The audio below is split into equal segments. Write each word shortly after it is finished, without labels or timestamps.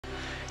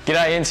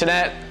G'day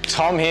Internet,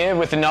 Tom here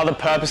with another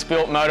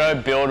purpose-built Moto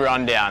build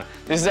rundown.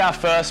 This is our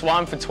first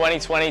one for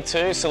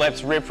 2022, so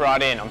let's rip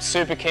right in. I'm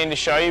super keen to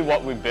show you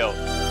what we built.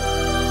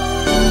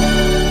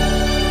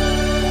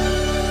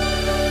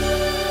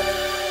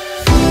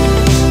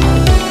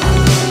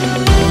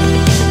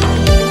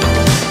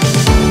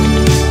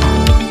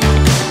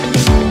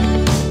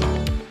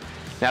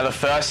 Now the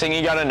first thing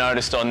you gotta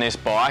notice on this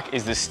bike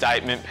is the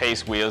statement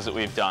piece wheels that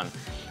we've done.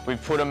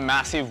 We've put a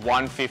massive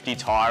 150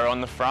 tyre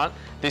on the front.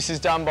 This is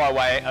done by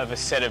way of a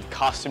set of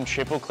custom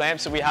triple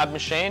clamps that we have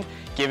machined,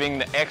 giving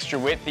the extra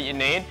width that you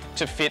need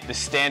to fit the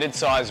standard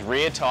size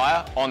rear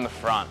tyre on the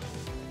front.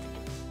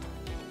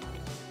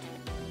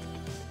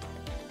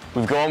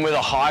 We've gone with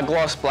a high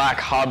gloss black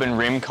hub and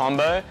rim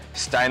combo,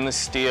 stainless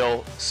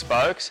steel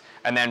spokes,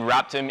 and then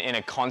wrapped them in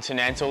a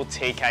Continental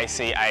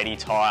TKC 80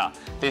 tyre.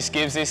 This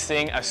gives this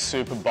thing a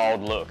super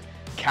bold look.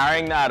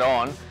 Carrying that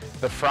on,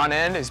 the front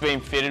end has been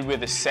fitted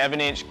with a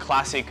 7-inch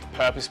classic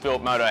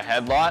purpose-built Moto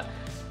headlight,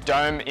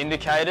 dome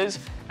indicators,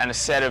 and a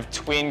set of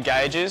twin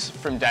gauges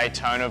from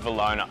Daytona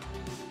Verona.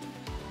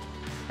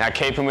 Now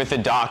keeping with the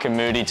dark and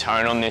moody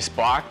tone on this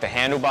bike, the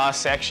handlebar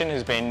section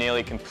has been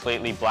nearly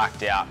completely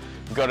blacked out.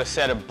 We've got a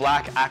set of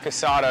black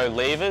Acasado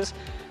levers,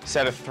 a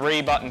set of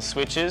 3-button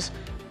switches,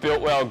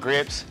 built-well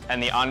grips,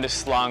 and the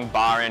underslung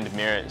bar end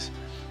mirrors.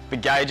 The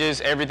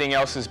gauges, everything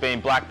else has been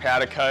black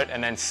powder coat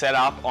and then set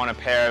up on a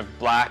pair of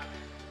black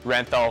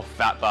Renthal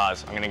fat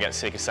bars. I'm gonna get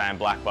sick of saying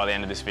black by the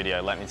end of this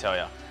video, let me tell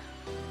you.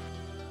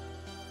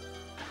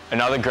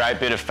 Another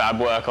great bit of fab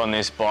work on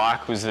this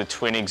bike was the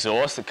twin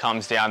exhaust that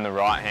comes down the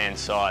right-hand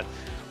side.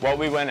 What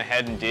we went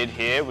ahead and did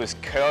here was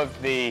curve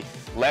the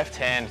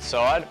left-hand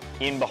side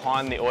in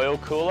behind the oil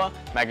cooler,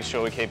 making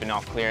sure we keep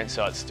enough clearance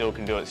so it still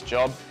can do its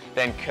job.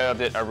 Then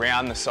curved it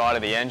around the side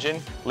of the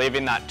engine,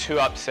 leaving that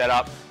 2-up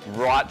setup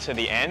right to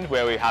the end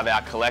where we have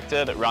our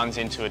collector that runs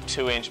into a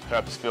 2-inch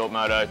purpose-built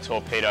Moto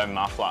Torpedo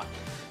Muffler.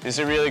 This is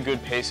a really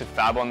good piece of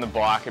fab on the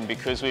bike, and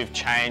because we've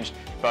changed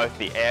both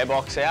the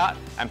airbox out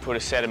and put a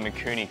set of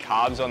Mikuni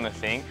carbs on the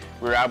thing,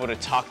 we were able to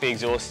tuck the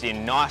exhaust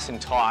in nice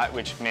and tight,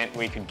 which meant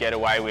we could get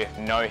away with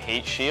no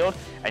heat shield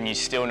and you're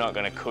still not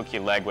going to cook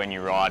your leg when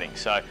you're riding.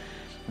 So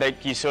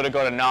you sort of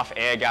got enough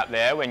air gap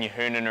there when you're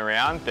hooning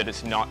around that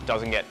it's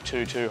doesn't get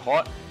too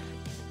hot.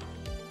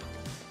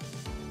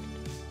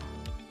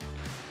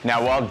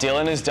 Now while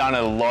Dylan has done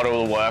a lot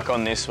of the work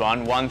on this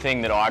one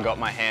thing that I got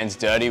my hands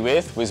dirty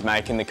with was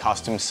making the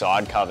custom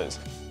side covers.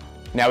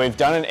 Now we've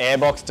done an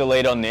airbox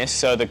delete on this,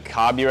 so the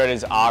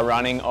carburetors are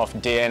running off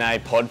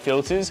DNA pod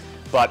filters,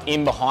 but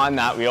in behind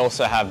that we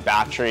also have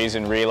batteries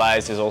and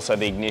relays. There's also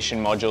the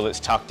ignition module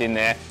that's tucked in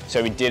there,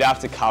 so we did have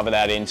to cover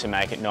that in to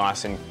make it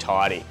nice and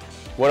tidy.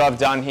 What I've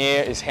done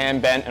here is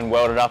hand bent and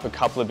welded up a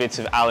couple of bits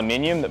of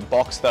aluminium that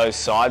box those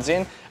sides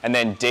in, and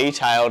then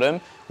detailed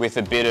them with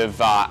a bit of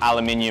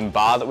aluminium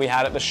bar that we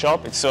had at the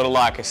shop. It's sort of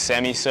like a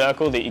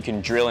semicircle that you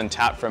can drill and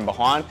tap from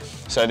behind.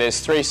 So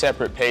there's 3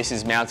 separate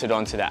pieces mounted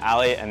onto the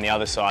alley, and the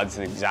other side's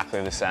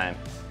exactly the same.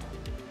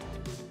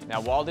 Now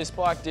while this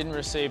bike didn't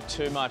receive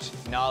too much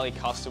gnarly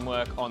custom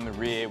work on the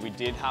rear, we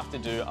did have to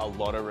do a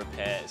lot of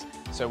repairs.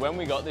 So when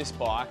we got this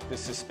bike, the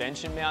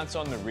suspension mounts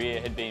on the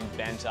rear had been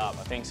bent up.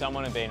 I think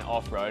someone had been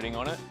off-roading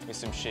on it with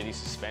some shitty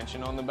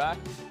suspension on the back,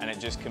 and it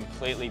just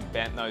completely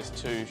bent those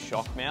 2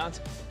 shock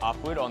mounts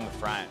upward on the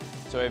frame.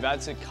 So we've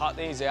had to cut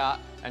these out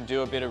and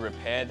do a bit of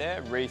repair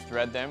there,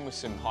 re-thread them with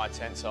some high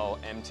tensile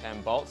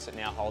M10 bolts that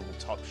now hold the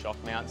top shock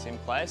mounts in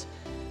place.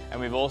 And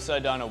we've also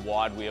done a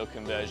wide wheel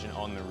conversion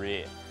on the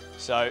rear.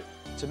 So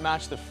to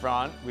match the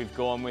front, we've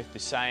gone with the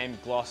same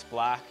gloss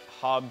black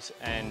hubs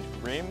and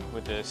rim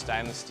with the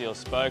stainless steel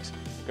spokes.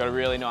 Got a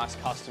really nice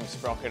custom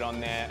sprocket on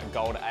there, a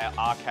gold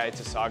RK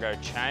Tasago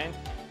chain,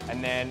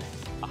 and then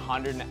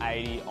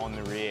 180 on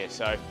the rear.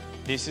 So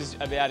this is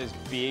about as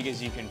big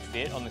as you can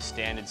fit on the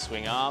standard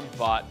swing arm,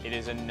 but it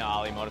is a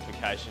gnarly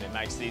modification. It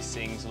makes these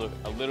things look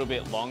a little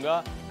bit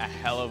longer, a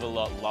hell of a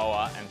lot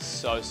lower, and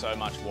so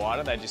much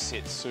wider. They just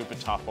sit super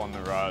tough on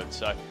the road.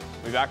 So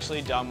we've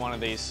actually done one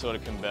of these sort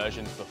of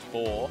conversions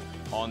before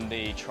on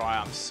the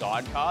Triumph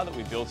sidecar that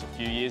we built a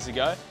few years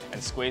ago,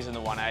 and squeezing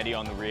the 180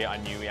 on the rear, I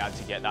knew we had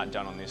to get that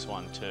done on this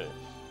one too.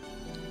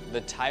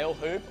 The tail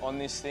hoop on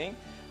this thing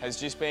has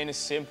just been a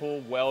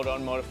simple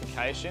weld-on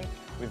modification.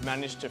 We've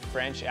managed to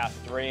French our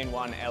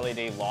 3-in-1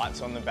 LED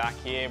lights on the back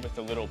here with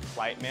a little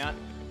plate mount.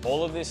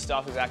 All of this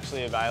stuff is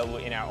actually available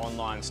in our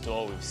online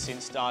store. We've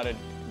since started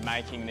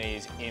making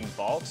these in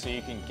bulk, so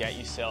you can get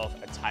yourself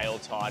a tail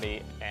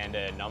tidy and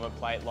a number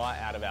plate light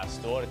out of our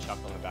store to chuck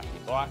on the back of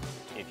your bike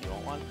if you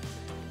want one.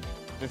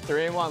 The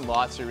 3-in-1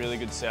 lights are a really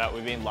good setup.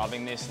 We've been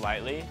loving this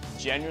lately.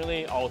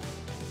 Generally,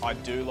 I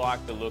do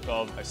like the look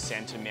of a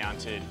center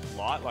mounted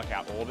light like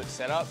our Orbit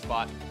setup,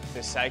 but for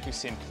the sake of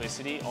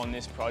simplicity on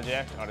this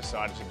project, I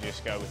decided to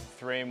just go with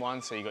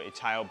 3-in-1, so you got your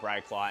tail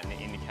brake light and the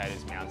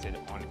indicators mounted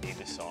on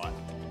either side.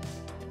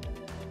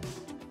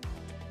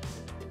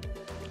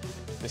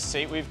 The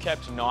seat we've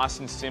kept nice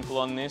and simple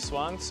on this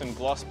one, some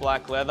gloss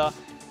black leather,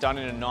 done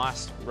in a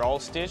nice roll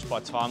stitch by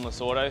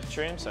Timeless Auto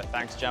Trim, so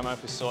thanks Jamo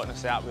for sorting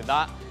us out with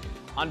that.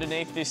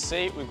 Underneath this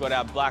seat, we've got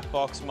our black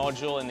box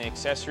module and the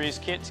accessories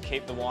kit to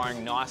keep the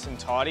wiring nice and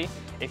tidy.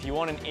 If you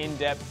want an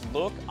in-depth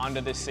look under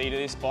the seat of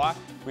this bike,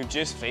 we've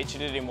just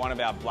featured it in one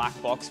of our black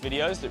box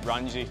videos that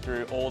runs you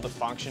through all the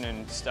function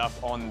and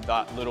stuff on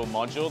that little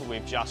module that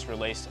we've just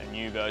released a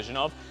new version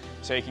of.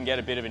 So you can get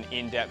a bit of an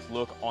in-depth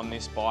look on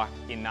this bike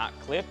in that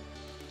clip.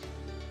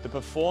 The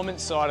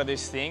performance side of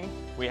this thing,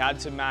 we had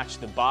to match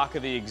the bark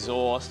of the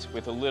exhaust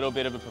with a little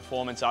bit of a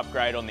performance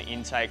upgrade on the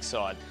intake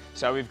side.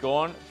 So we've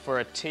gone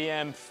for a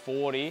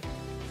TM40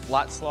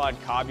 flat slide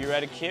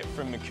carburetor kit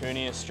from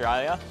Mikuni,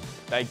 Australia.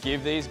 They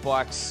give these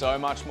bikes so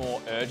much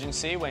more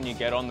urgency when you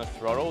get on the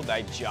throttle,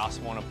 they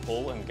just want to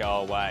pull and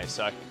go away.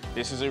 So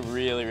this is a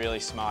really, really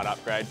smart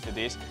upgrade for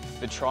this.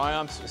 The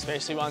Triumphs,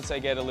 especially once they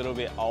get a little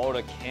bit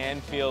older,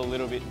 can feel a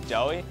little bit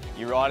doughy.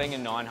 You're riding a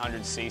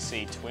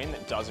 900cc twin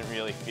that doesn't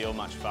really feel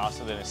much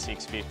faster than a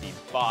 650,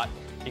 but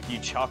if you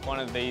chuck one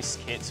of these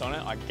kits on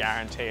it, I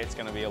guarantee it's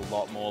going to be a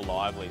lot more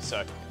lively.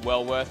 So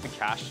well worth the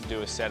cash to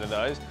do a set of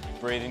those,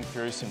 breathing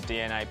through some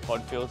DNA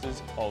pod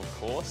filters, of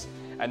course.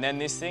 And then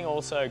this thing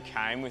also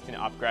came with an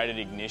upgraded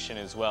ignition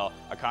as well.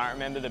 I can't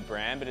remember the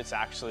brand, but it's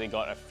actually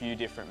got a few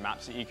different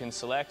maps that you can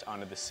select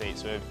under the seat,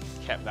 so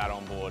we've kept that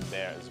on board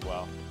there as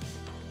well.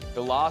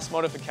 The last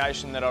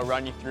modification that I'll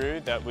run you through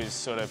that was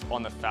sort of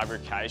on the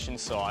fabrication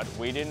side,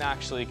 we didn't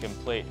actually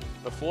complete.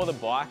 Before the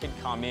bike had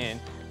come in,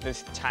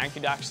 this tank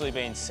had actually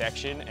been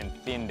sectioned and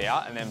thinned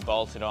out and then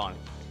bolted on.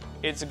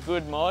 It's a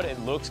good mod, it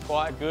looks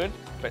quite good,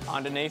 but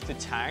underneath the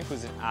tank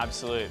was an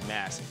absolute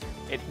mess.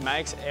 It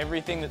makes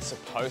everything that's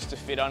supposed to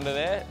fit under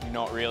there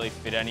not really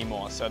fit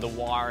anymore. So the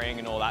wiring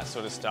and all that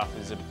sort of stuff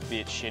is a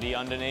bit shitty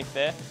underneath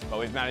there, but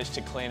we've managed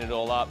to clean it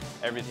all up.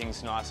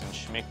 Everything's nice and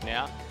schmick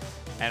now,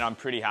 and I'm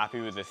pretty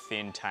happy with the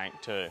thin tank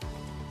too.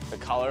 The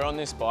color on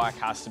this bike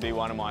has to be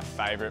one of my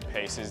favorite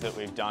pieces that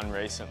we've done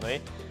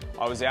recently.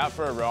 I was out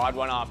for a ride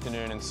one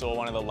afternoon and saw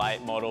one of the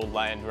late model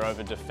Land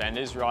Rover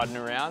Defenders riding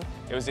around.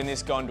 It was in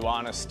this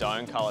Gondwana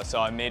stone color,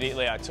 so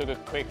immediately I took a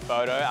quick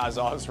photo as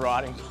I was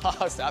riding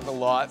past at the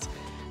lights,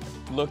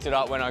 looked it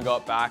up when I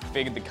got back,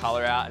 figured the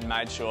color out and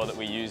made sure that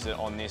we use it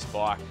on this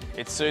bike.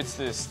 It suits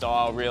the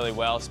style really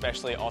well,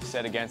 especially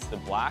offset against the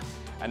black.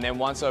 And then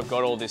once I've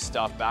got all this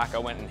stuff back, I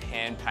went and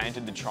hand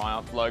painted the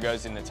Triumph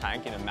logos in the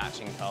tank in a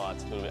matching color.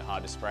 It's a little bit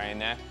hard to spray in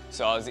there.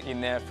 So I was in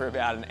there for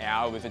about an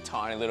hour with a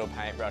tiny little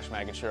paintbrush,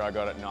 making sure I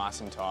got it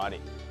nice and tidy.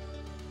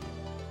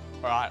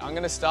 All right, I'm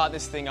gonna start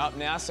this thing up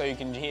now so you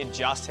can hear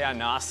just how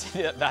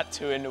nasty that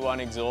 2-in-1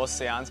 exhaust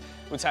sounds.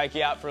 We'll take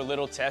you out for a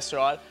little test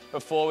ride.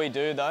 Before we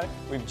do though,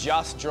 we've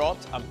just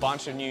dropped a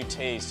bunch of new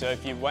tees. So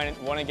if you want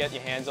to get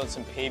your hands on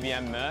some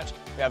PBM merch,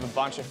 we have a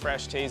bunch of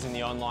fresh tees in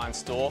the online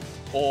store,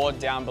 or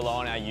down below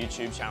on our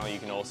YouTube channel you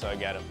can also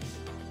get them.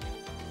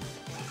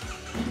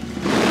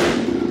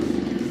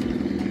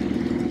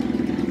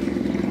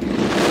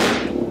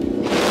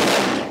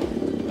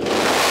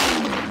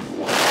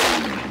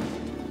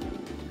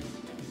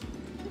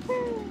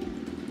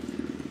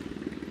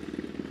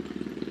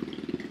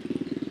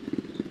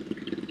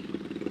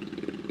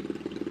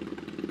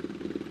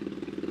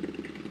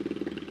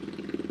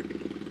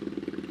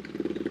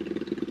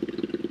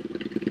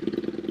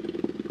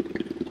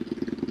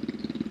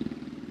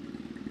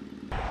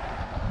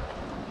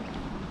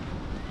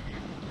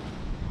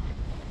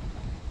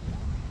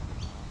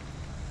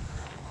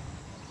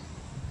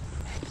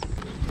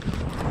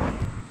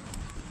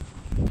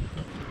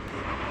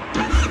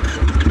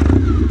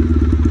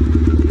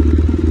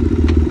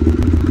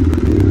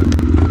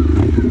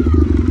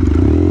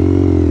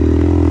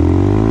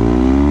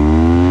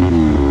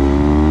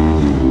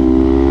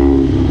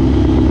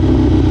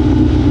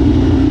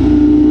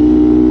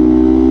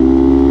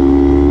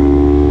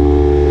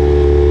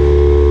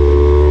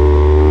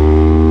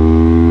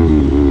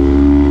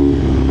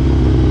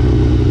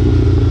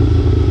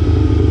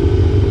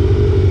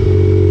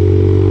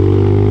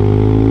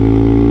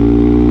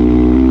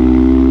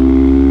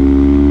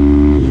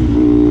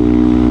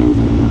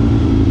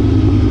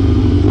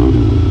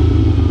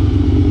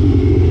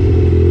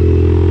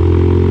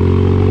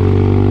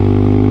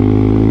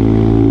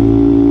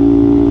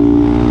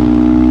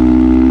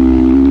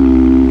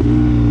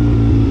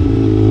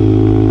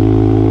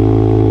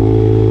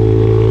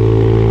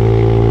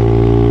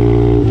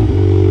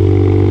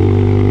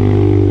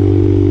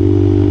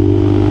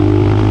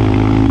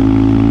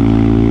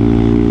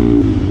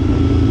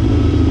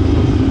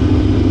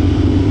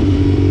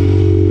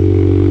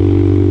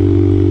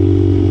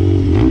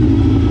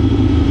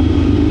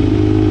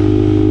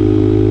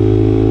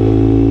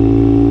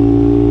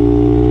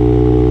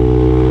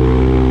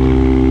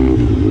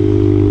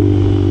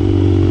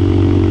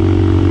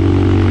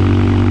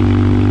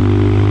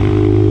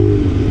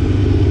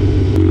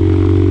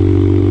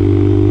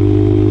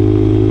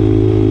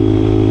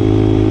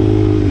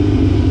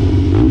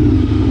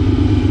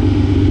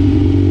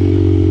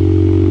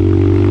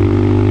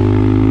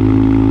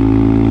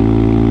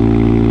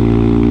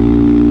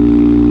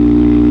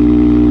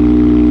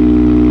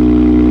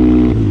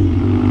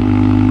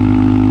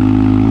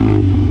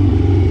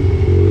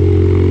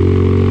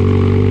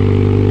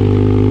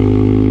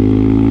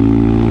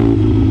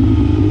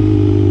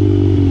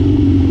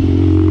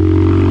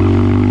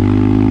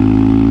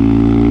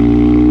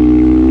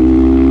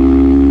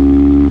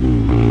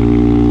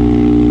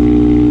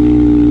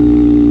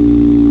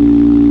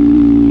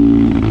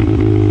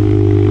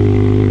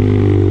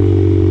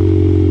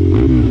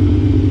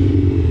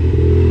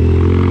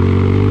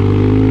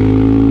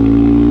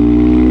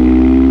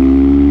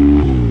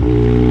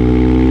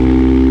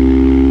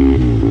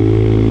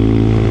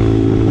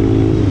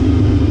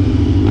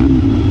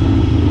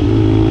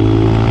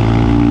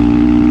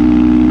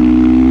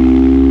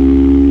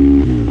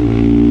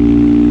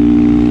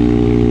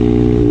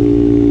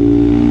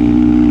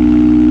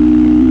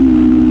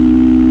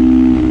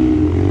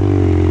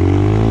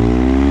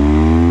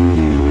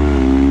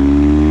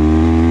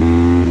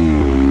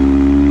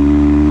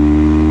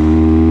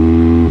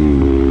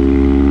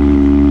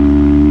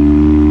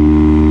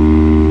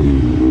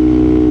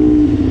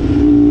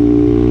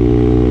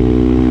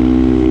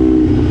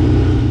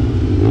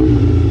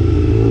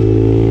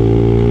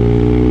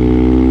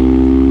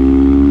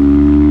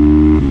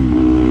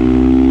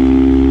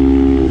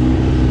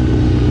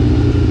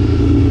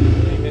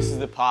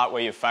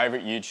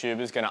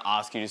 YouTuber is going to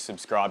ask you to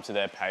subscribe to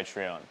their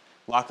Patreon.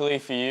 Luckily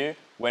for you,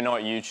 we're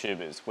not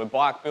YouTubers. We're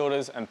bike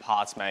builders and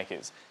parts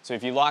makers. So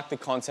if you like the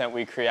content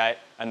we create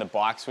and the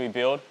bikes we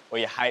build, or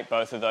you hate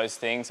both of those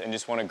things and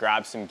just want to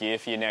grab some gear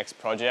for your next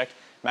project,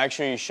 make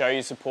sure you show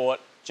your support,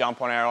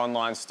 jump on our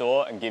online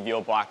store and give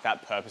your bike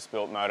that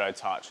purpose-built Moto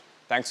touch.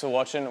 Thanks for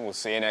watching and we'll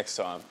see you next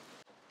time.